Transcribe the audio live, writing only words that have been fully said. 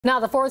Now,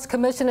 the Ford's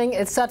commissioning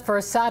is set for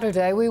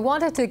Saturday. We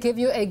wanted to give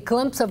you a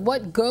glimpse of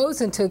what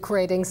goes into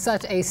creating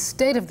such a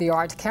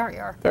state-of-the-art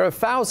carrier. There are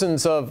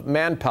thousands of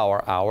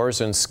manpower hours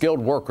and skilled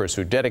workers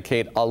who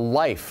dedicate a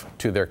life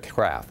to their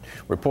craft.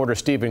 Reporter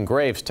Stephen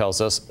Graves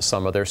tells us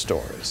some of their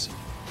stories.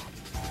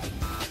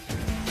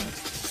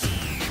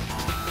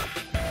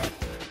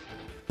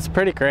 It's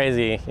pretty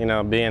crazy,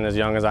 being as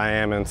young as I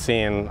am and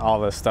seeing all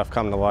this stuff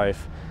come to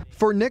life.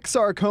 For Nick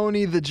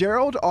Sarconi, the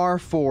Gerald R.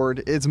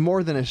 Ford is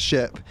more than a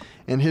ship.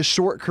 In his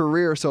short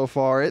career so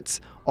far,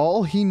 it's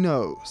all he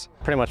knows.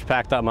 Pretty much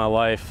packed up my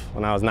life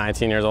when I was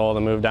 19 years old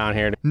and moved down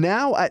here.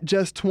 Now at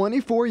just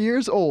 24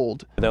 years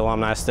old, the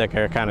alumni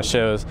sticker kind of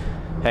shows,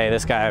 hey,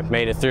 this guy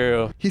made it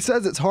through. He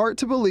says it's hard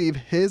to believe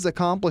his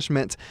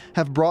accomplishments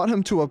have brought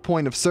him to a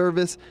point of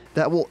service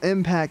that will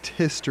impact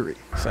history.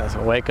 Says,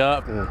 wake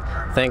up and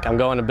think I'm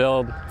going to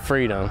build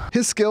freedom.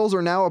 His skills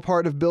are now a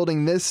part of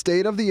building this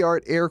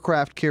state-of-the-art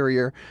aircraft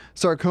carrier.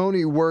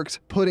 Sarconi works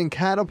putting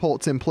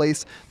catapults in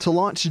place to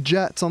launch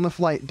jets on the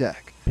flight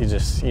deck.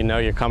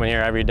 You're coming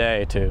here every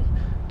day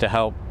to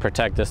help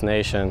protect this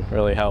nation.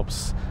 Really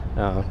helps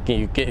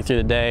you get through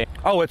the day.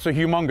 Oh, it's a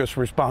humongous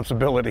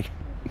responsibility.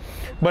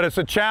 But it's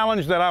a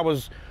challenge that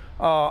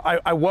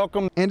I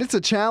welcome. And it's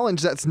a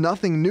challenge that's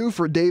nothing new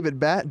for David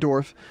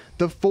Batdorf.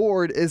 The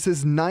Ford is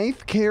his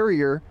 9th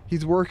carrier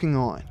he's working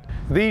on.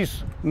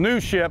 These new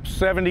ships,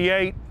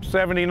 78,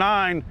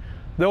 79,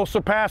 they'll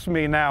surpass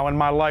me now in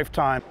my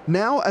lifetime.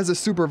 Now as a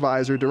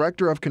supervisor,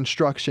 director of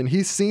construction,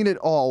 he's seen it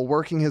all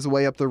working his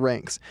way up the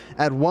ranks.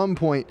 At one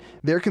point,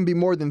 there can be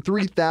more than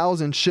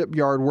 3,000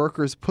 shipyard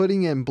workers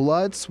putting in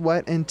blood,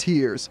 sweat, and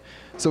tears.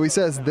 So he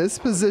says this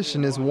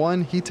position is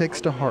one he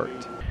takes to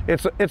heart.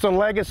 It's a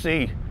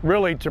legacy,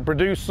 really, to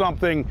produce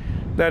something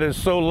that is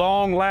so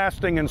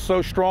long-lasting and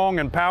so strong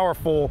and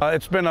powerful.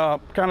 It's been a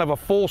kind of a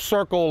full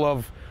circle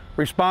of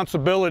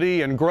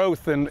responsibility and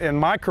growth in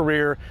my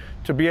career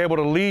to be able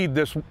to lead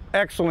this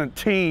excellent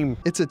team.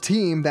 It's a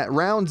team that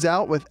rounds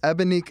out with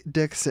Ebonique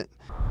Dixon.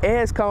 It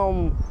has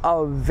come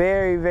a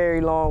very, very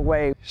long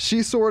way.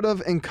 She sort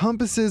of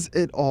encompasses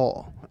it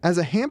all. As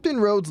a Hampton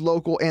Roads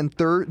local and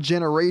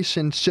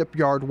third-generation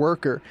shipyard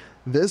worker,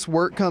 this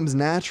work comes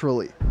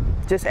naturally.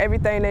 Just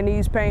everything that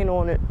needs paint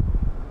on it,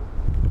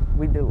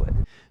 we do it.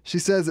 She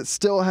says it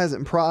still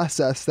hasn't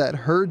processed that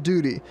her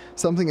duty,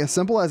 something as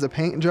simple as a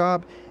paint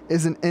job,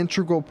 is an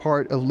integral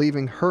part of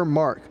leaving her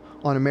mark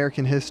on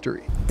American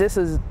history. This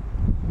is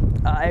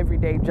an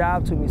everyday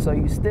job to me, so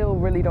you still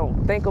really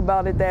don't think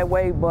about it that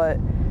way, but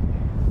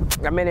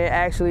it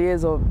actually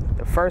is the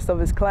first of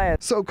its class.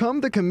 So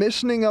come the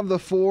commissioning of the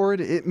Ford,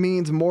 it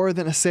means more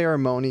than a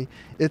ceremony.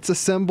 It's a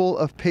symbol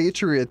of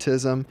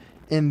patriotism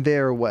in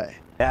their way.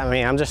 Yeah,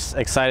 I'm just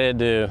excited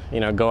to,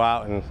 go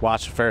out and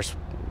watch the first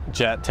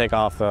jet take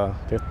off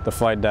the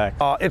flight deck.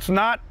 It's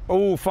not,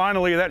 oh,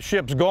 finally that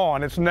ship's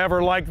gone. It's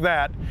never like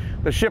that.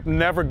 The ship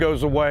never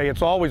goes away.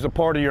 It's always a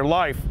part of your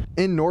life.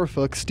 In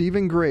Norfolk,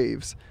 Stephen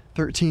Graves,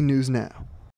 13 News Now.